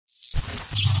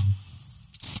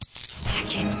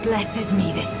blesses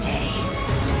me this day.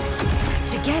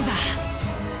 Together,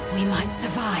 we might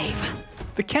survive.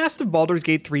 The cast of Baldur's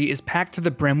Gate 3 is packed to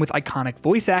the brim with iconic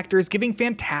voice actors giving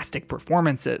fantastic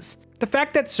performances. The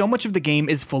fact that so much of the game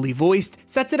is fully voiced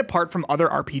sets it apart from other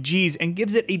RPGs and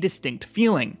gives it a distinct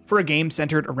feeling. For a game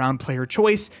centered around player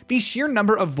choice, the sheer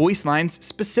number of voice lines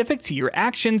specific to your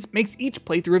actions makes each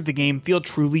playthrough of the game feel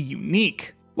truly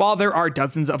unique. While there are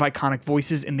dozens of iconic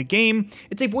voices in the game,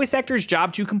 it's a voice actor's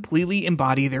job to completely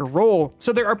embody their role,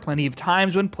 so there are plenty of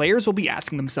times when players will be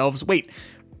asking themselves, wait,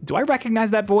 do I recognize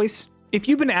that voice? If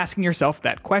you've been asking yourself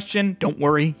that question, don't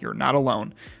worry, you're not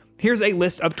alone. Here's a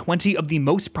list of 20 of the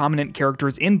most prominent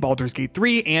characters in Baldur's Gate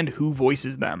 3 and who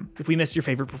voices them. If we missed your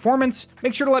favorite performance,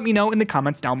 make sure to let me know in the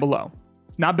comments down below.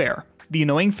 Naber, the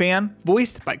annoying fan,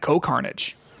 voiced by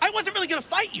Carnage. I wasn't really gonna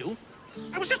fight you.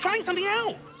 I was just trying something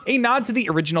out. A nod to the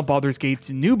original Baldur's Gate's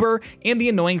Nuber and the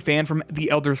annoying fan from The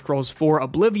Elder Scrolls IV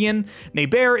Oblivion,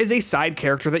 Naber is a side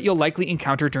character that you'll likely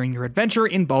encounter during your adventure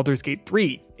in Baldur's Gate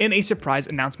 3. In a surprise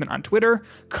announcement on Twitter,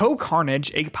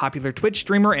 Carnage, a popular Twitch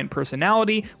streamer and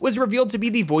personality, was revealed to be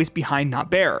the voice behind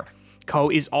Naber.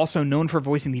 Is also known for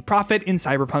voicing the Prophet in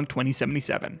Cyberpunk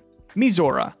 2077.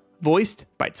 Mizora, voiced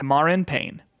by Tamarin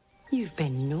Payne. You've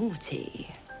been naughty,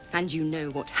 and you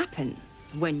know what happens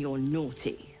when you're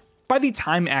naughty. By the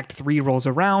time Act 3 rolls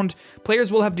around,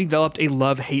 players will have developed a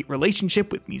love-hate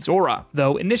relationship with Mizora.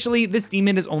 Though initially, this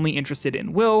demon is only interested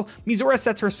in Will, Mizora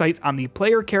sets her sights on the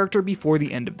player character before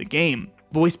the end of the game.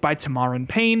 Voiced by Tamarin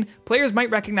Payne, players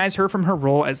might recognize her from her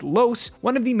role as Los,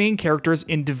 one of the main characters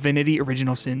in Divinity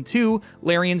Original Sin 2,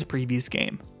 Larian's previous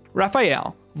game.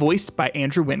 Raphael, voiced by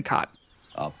Andrew Wincott.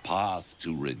 A path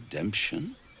to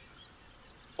redemption?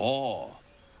 Or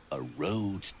a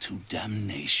road to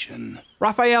damnation.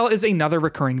 Raphael is another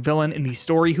recurring villain in the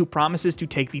story who promises to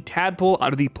take the tadpole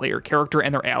out of the player character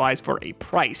and their allies for a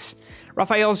price.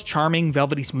 Raphael's charming,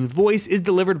 velvety smooth voice is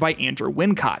delivered by Andrew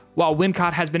Wincott. While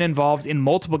Wincott has been involved in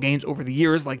multiple games over the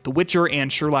years like The Witcher and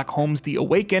Sherlock Holmes The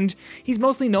Awakened, he's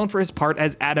mostly known for his part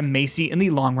as Adam Macy in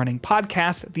the long-running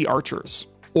podcast The Archers.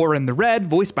 Orin the Red,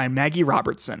 voiced by Maggie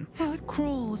Robertson. How it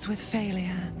crawls with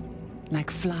failure,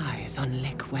 like flies on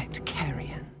lick-wet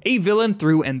carrion. A villain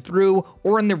through and through,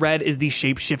 Orin the Red is the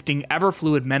shape-shifting,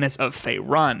 ever-fluid menace of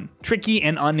Faerun. Tricky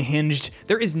and unhinged,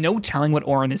 there is no telling what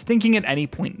Orin is thinking at any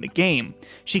point in the game.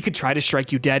 She could try to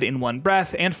strike you dead in one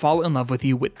breath and fall in love with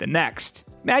you with the next.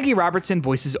 Maggie Robertson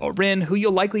voices Orin, who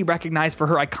you'll likely recognize for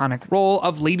her iconic role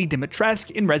of Lady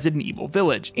Dimitrescu in Resident Evil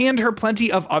Village, and her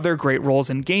plenty of other great roles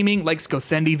in gaming like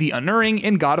Skothendi the Unerring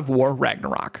in God of War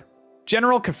Ragnarok.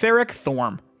 General Catherick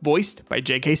Thorm, voiced by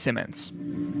J.K. Simmons.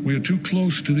 We are too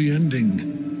close to the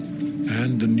ending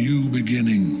and the new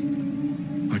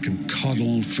beginning. I can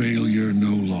coddle failure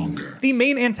no longer. The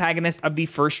main antagonist of the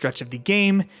first stretch of the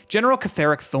game, General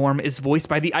Catherick Thorm, is voiced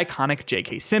by the iconic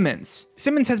J.K. Simmons.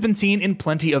 Simmons has been seen in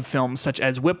plenty of films such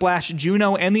as Whiplash,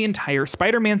 Juno, and the entire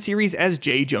Spider-Man series as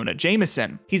J. Jonah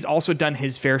Jameson. He's also done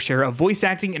his fair share of voice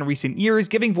acting in recent years,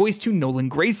 giving voice to Nolan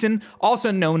Grayson,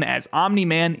 also known as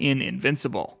Omni-Man in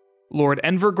Invincible. Lord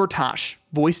Enver Gortash,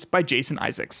 voiced by Jason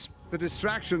Isaacs. The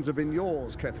distractions have been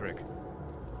yours, Ketherick.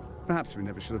 Perhaps we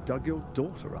never should have dug your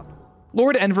daughter up.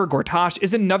 Lord Enver Gortash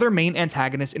is another main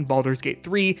antagonist in Baldur's Gate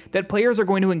 3 that players are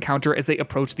going to encounter as they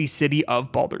approach the city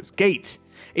of Baldur's Gate.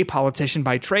 A politician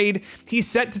by trade, he's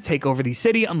set to take over the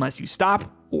city unless you stop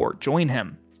or join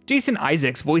him. Jason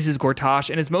Isaacs voices Gortash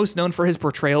and is most known for his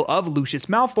portrayal of Lucius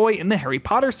Malfoy in the Harry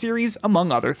Potter series,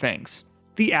 among other things.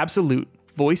 The Absolute,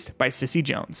 voiced by Cissy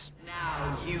Jones.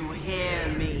 Now you hear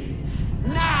me.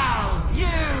 Now you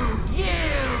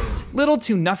yield! Little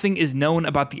to nothing is known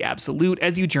about the Absolute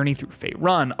as you journey through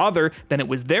Faerun, other than it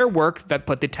was their work that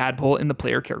put the tadpole in the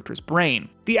player character's brain.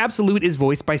 The Absolute is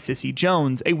voiced by Cissy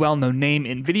Jones, a well-known name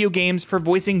in video games for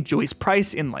voicing Joyce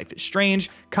Price in Life is Strange,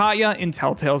 Katya in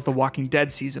Telltale's The Walking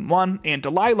Dead Season 1, and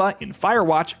Delilah in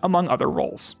Firewatch, among other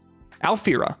roles.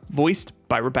 Alfira, voiced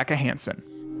by Rebecca Hanson.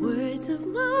 Words of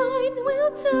mine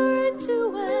will turn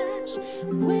to ash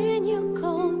when you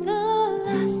call the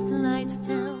last light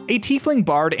down. A tiefling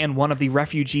bard and one of the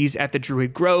refugees at the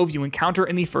Druid Grove you encounter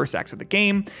in the first acts of the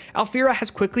game, Alfira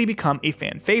has quickly become a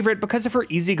fan favorite because of her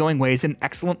easygoing ways and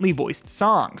excellently voiced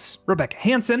songs. Rebecca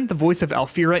Hanson, the voice of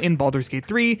Alfira in Baldur's Gate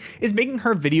 3, is making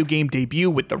her video game debut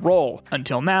with the role.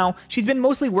 Until now, she's been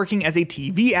mostly working as a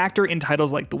TV actor in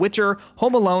titles like The Witcher,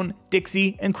 Home Alone,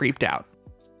 Dixie, and Creeped Out.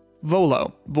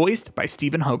 Volo, voiced by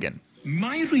Stephen Hogan.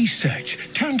 My research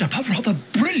turned up a rather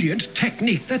brilliant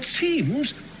technique that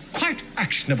seems quite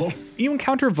actionable. You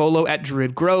encounter Volo at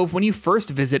Druid Grove when you first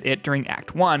visit it during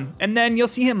Act 1, and then you'll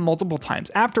see him multiple times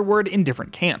afterward in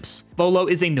different camps. Volo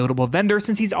is a notable vendor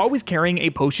since he's always carrying a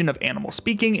potion of animal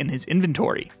speaking in his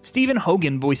inventory. Stephen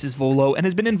Hogan voices Volo and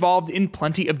has been involved in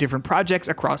plenty of different projects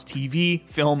across TV,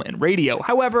 film, and radio.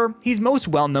 However, he's most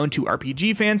well known to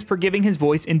RPG fans for giving his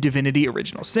voice in Divinity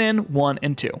Original Sin 1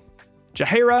 and 2.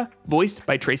 Jaheira, voiced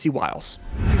by Tracy Wiles.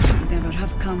 You should never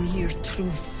have come here, true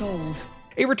soul.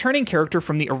 A returning character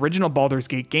from the original Baldur's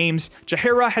Gate games,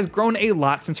 Jaheira has grown a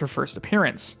lot since her first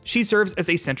appearance. She serves as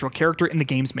a central character in the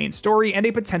game's main story and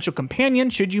a potential companion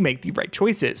should you make the right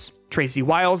choices. Tracy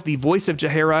Wiles, the voice of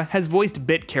Jaheira, has voiced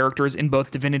bit characters in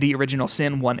both Divinity Original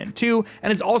Sin 1 and 2,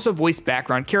 and has also voiced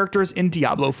background characters in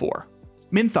Diablo 4.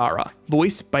 Minthara,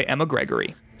 voiced by Emma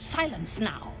Gregory. Silence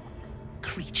now,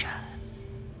 creature,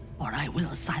 or I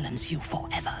will silence you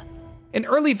forever. An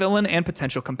early villain and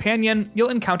potential companion, you'll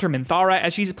encounter Minthara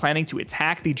as she's planning to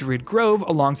attack the Druid Grove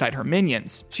alongside her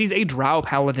minions. She's a drow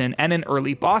paladin and an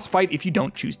early boss fight if you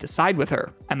don't choose to side with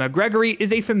her. Emma Gregory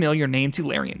is a familiar name to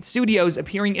Larian Studios,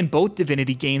 appearing in both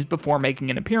Divinity games before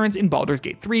making an appearance in Baldur's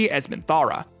Gate 3 as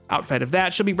Minthara. Outside of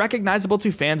that, she'll be recognizable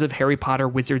to fans of Harry Potter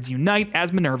Wizards Unite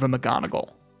as Minerva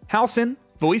McGonagall. Halsin,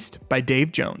 voiced by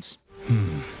Dave Jones.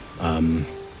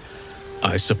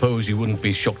 I suppose you wouldn't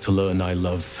be shocked to learn I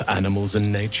love animals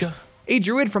and nature? A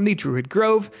druid from the Druid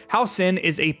Grove, Halsin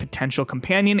is a potential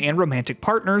companion and romantic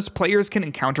partners players can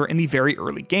encounter in the very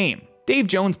early game. Dave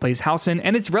Jones plays Halsin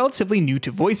and is relatively new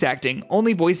to voice acting,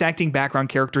 only voice acting background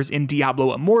characters in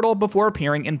Diablo Immortal before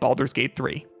appearing in Baldur's Gate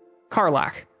 3.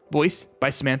 Karlach, voiced by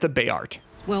Samantha Bayart.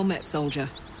 Well met, soldier.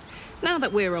 Now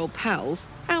that we're old pals,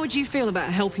 how would you feel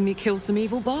about helping me kill some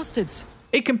evil bastards?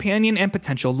 A companion and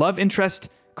potential love interest,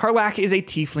 Karlach is a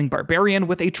tiefling barbarian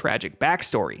with a tragic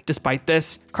backstory. Despite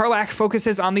this, Karlach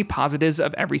focuses on the positives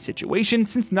of every situation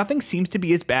since nothing seems to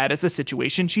be as bad as the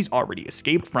situation she's already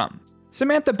escaped from.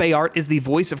 Samantha Bayart is the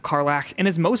voice of Karlach and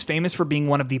is most famous for being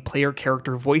one of the player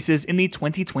character voices in the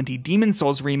 2020 Demon's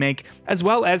Souls remake, as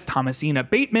well as Thomasina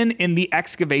Bateman in The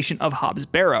Excavation of Hobbs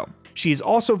Barrow. She is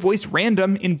also voiced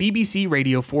random in BBC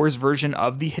Radio 4's version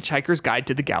of The Hitchhiker's Guide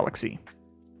to the Galaxy.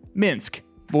 Minsc,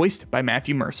 voiced by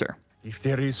Matthew Mercer. If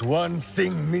there is one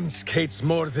thing Minsc hates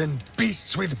more than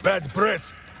beasts with bad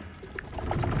breath,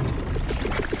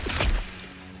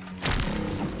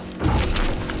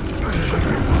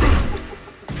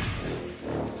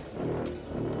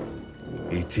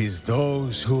 it is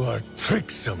those who are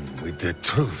tricksome with the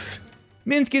truth.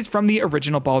 Minsc is from the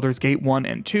original Baldur's Gate 1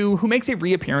 and 2, who makes a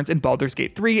reappearance in Baldur's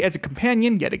Gate 3 as a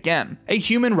companion yet again. A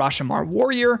human Rashomar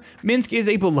warrior, Minsc is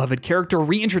a beloved character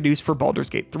reintroduced for Baldur's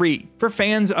Gate 3. For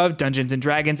fans of Dungeons &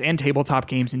 Dragons and tabletop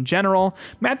games in general,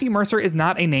 Matthew Mercer is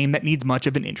not a name that needs much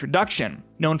of an introduction.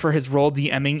 Known for his role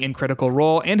DMing in Critical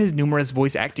Role and his numerous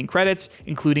voice acting credits,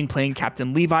 including playing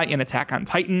Captain Levi in Attack on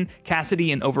Titan,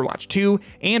 Cassidy in Overwatch 2,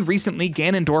 and recently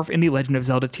Ganondorf in The Legend of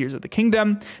Zelda Tears of the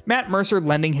Kingdom, Matt Mercer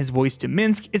lending his voice to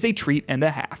Minsc is a treat and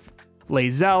a half.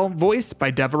 lae'zel, voiced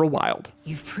by Deborah Wild.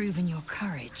 You've proven your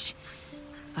courage.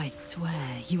 I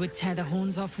swear you would tear the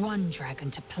horns off one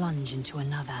dragon to plunge into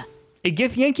another. A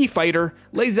Githyanki fighter,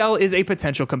 lae'zel is a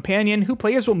potential companion who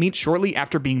players will meet shortly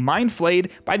after being mind-flayed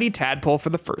by the tadpole for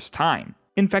the first time.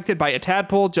 Infected by a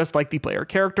tadpole, just like the player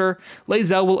character,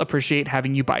 lae'zel will appreciate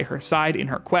having you by her side in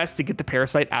her quest to get the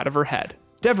parasite out of her head.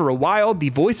 Deborah Wild, the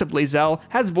voice of lae'zel,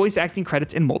 has voice acting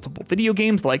credits in multiple video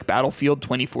games like Battlefield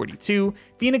 2042,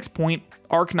 Phoenix Point,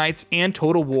 Arknights, and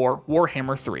Total War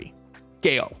Warhammer 3.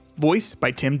 Gale, voiced by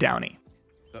Tim Downey.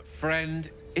 Friend,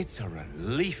 it's a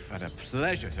relief and a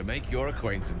pleasure to make your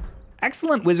acquaintance.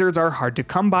 Excellent wizards are hard to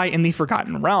come by in the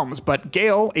Forgotten Realms, but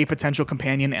Gale, a potential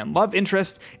companion and love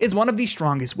interest, is one of the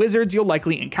strongest wizards you'll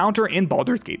likely encounter in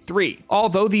Baldur's Gate 3.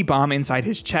 Although the bomb inside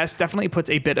his chest definitely puts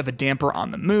a bit of a damper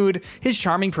on the mood, his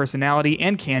charming personality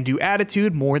and can-do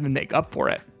attitude more than make up for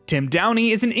it. Tim Downey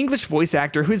is an English voice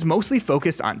actor who is mostly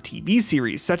focused on TV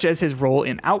series, such as his role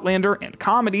in Outlander and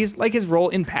comedies like his role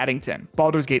in Paddington.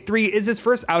 Baldur's Gate 3 is his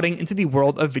first outing into the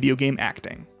world of video game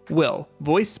acting. Will,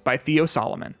 voiced by Theo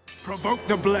Solomon. Provoke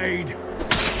the blade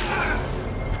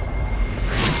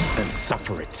and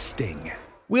suffer its sting.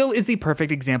 Will is the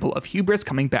perfect example of hubris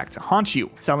coming back to haunt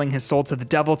you. Selling his soul to the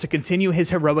devil to continue his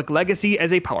heroic legacy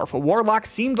as a powerful warlock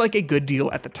seemed like a good deal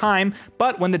at the time,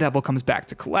 but when the devil comes back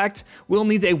to collect, Will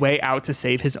needs a way out to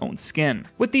save his own skin.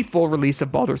 With the full release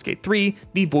of Baldur's Gate 3,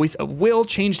 the voice of Will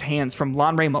changed hands from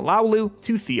Lanre Malaulu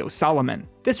to Theo Solomon.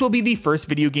 This will be the first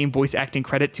video game voice acting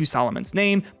credit to Solomon's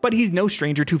name, but he's no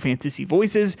stranger to fantasy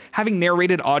voices, having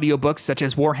narrated audiobooks such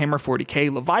as Warhammer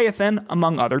 40k Leviathan,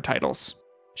 among other titles.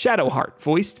 Shadowheart,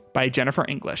 voiced by Jennifer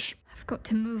English. I've got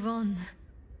to move on.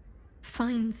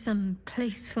 Find some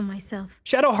place for myself.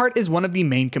 Shadowheart is one of the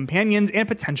main companions and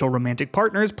potential romantic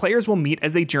partners players will meet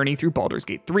as they journey through Baldur's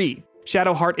Gate 3.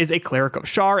 Shadowheart is a cleric of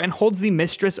Shar and holds the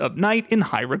Mistress of Night in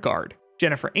high regard.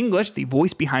 Jennifer English, the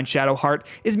voice behind Shadowheart,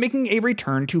 is making a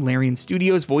return to Larian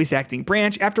Studios' voice acting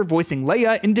branch after voicing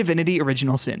Leia in Divinity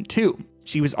Original Sin 2.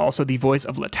 She was also the voice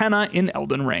of Latenna in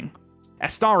Elden Ring.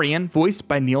 Astarion, voiced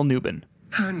by Neil Newbin.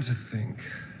 And to think,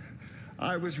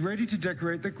 I was ready to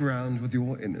decorate the ground with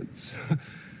your innards.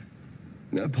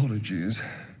 Apologies.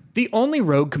 The only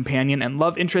rogue companion and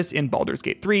love interest in Baldur's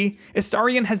Gate 3,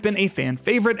 Astarion has been a fan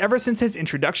favorite ever since his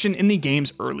introduction in the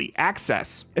game's early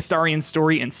access. Astarion's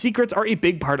story and secrets are a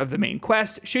big part of the main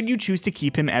quest, should you choose to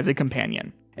keep him as a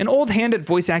companion. An old hand at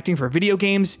voice acting for video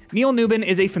games, Neil Newbin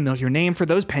is a familiar name for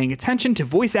those paying attention to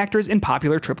voice actors in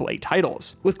popular AAA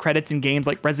titles. With credits in games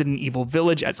like Resident Evil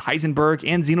Village as Heisenberg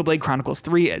and Xenoblade Chronicles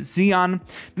 3 as Xeon,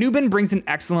 Newbin brings an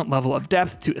excellent level of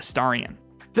depth to Astarion.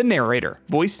 The narrator,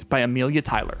 voiced by Amelia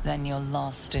Tyler. Then you're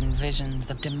lost in visions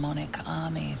of demonic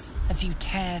armies as you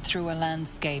tear through a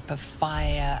landscape of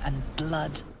fire and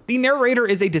blood. The narrator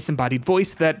is a disembodied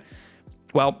voice that,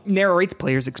 well, narrates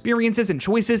players' experiences and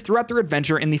choices throughout their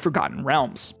adventure in the Forgotten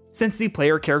Realms. Since the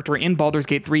player character in Baldur's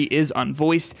Gate 3 is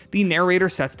unvoiced, the narrator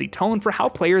sets the tone for how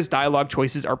players' dialogue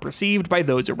choices are perceived by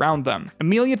those around them.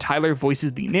 Amelia Tyler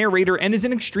voices the narrator and is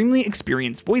an extremely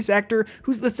experienced voice actor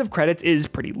whose list of credits is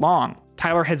pretty long.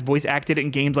 Tyler has voice acted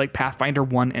in games like Pathfinder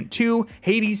 1 and 2,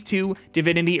 Hades 2,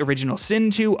 Divinity Original Sin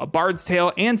 2, A Bard's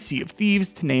Tale, and Sea of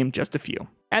Thieves, to name just a few.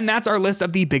 And that's our list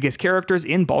of the biggest characters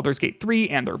in Baldur's Gate 3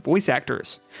 and their voice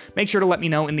actors. Make sure to let me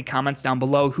know in the comments down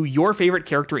below who your favorite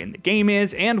character in the game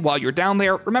is, and while you're down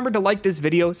there, remember to like this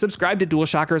video, subscribe to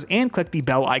DualShockers, and click the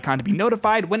bell icon to be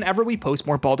notified whenever we post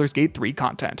more Baldur's Gate 3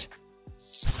 content.